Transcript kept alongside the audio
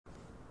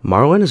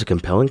Marlon is a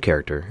compelling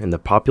character in the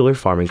popular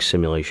farming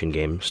simulation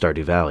game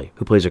Stardew Valley,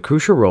 who plays a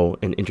crucial role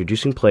in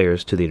introducing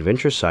players to the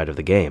adventure side of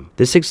the game.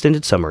 This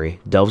extended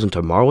summary delves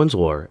into Marlon's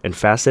lore and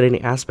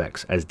fascinating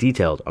aspects as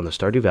detailed on the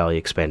Stardew Valley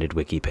expanded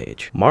wiki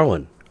page.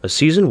 Marlon, a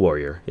seasoned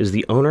warrior, is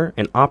the owner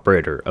and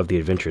operator of the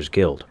Adventurers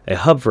Guild, a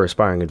hub for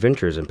aspiring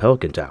adventurers in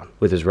Pelican Town.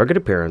 With his rugged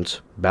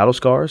appearance, battle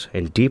scars,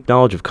 and deep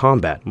knowledge of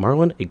combat,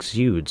 Marlon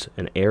exudes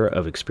an air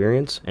of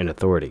experience and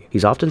authority.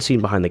 He's often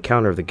seen behind the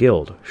counter of the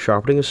guild,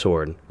 sharpening a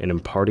sword and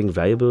imparting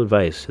valuable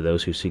advice to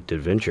those who seek to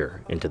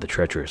adventure into the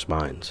treacherous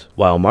mines.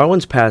 While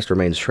Marlon's past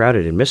remains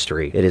shrouded in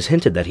mystery, it is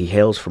hinted that he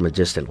hails from a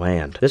distant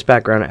land. This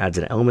background adds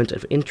an element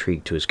of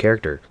intrigue to his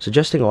character,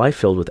 suggesting a life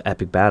filled with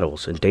epic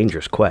battles and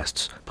dangerous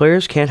quests.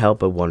 Players can't help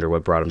but wonder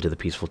what brought him to the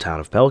peaceful town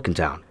of Pelican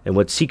Town, and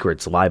what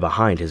secrets lie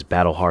behind his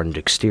battle-hardened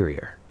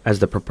exterior. As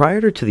the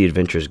proprietor to the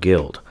Adventurers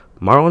Guild,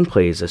 Marlon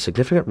plays a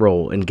significant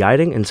role in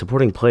guiding and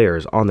supporting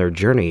players on their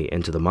journey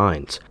into the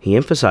mines. He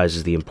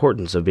emphasizes the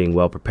importance of being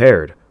well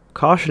prepared,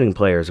 cautioning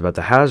players about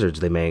the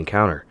hazards they may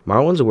encounter.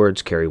 Marlon's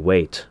words carry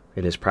weight,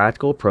 and his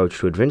practical approach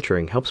to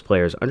adventuring helps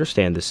players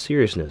understand the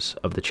seriousness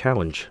of the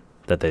challenge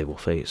that they will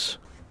face.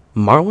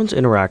 Marlon's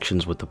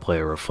interactions with the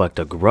player reflect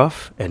a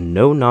gruff and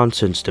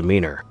no-nonsense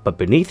demeanor, but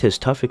beneath his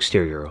tough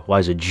exterior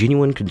lies a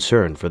genuine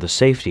concern for the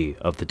safety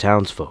of the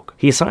townsfolk.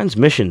 He assigns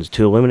missions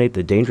to eliminate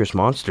the dangerous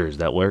monsters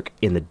that lurk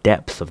in the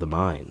depths of the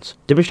mines,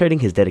 demonstrating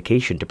his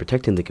dedication to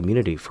protecting the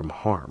community from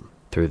harm.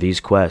 Through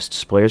these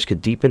quests, players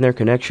could deepen their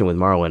connection with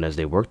Marlon as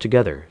they work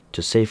together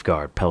to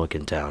safeguard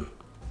Pelican Town.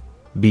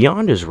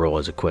 Beyond his role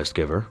as a quest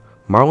giver,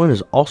 Marlon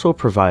is also a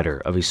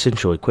provider of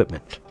essential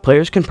equipment.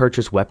 Players can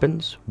purchase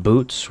weapons,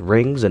 boots,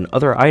 rings, and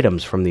other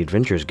items from the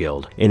Adventurers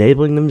Guild,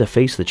 enabling them to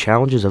face the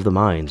challenges of the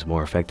mines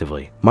more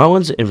effectively.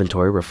 Marlon's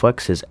inventory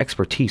reflects his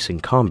expertise in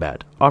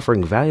combat,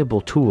 offering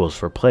valuable tools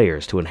for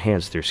players to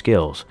enhance their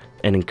skills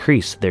and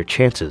increase their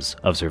chances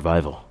of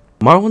survival.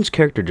 Marlon's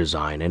character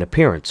design and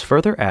appearance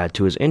further add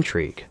to his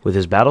intrigue. With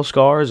his battle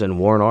scars and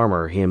worn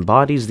armor, he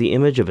embodies the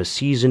image of a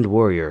seasoned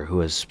warrior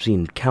who has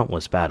seen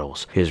countless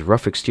battles. His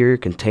rough exterior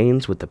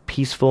contains with the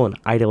peaceful and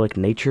idyllic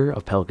nature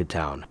of Pelican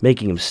Town,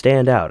 making him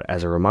stand out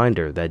as a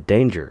reminder that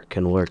danger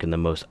can lurk in the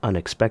most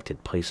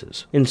unexpected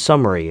places. In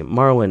summary,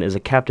 Marlon is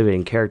a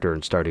captivating character in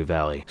Stardew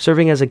Valley,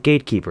 serving as a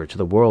gatekeeper to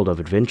the world of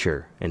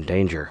adventure and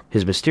danger.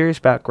 His mysterious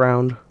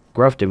background,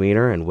 gruff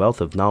demeanor, and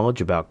wealth of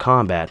knowledge about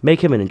combat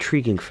make him an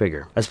intriguing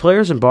figure. As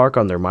players embark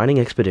on their mining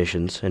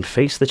expeditions and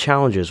face the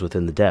challenges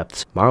within the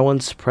depths,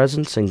 Marlon's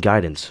presence and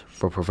guidance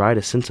will provide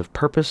a sense of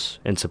purpose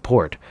and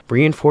support,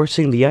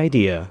 reinforcing the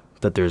idea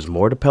that there's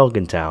more to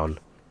Pelican Town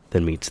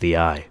than meets the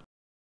eye.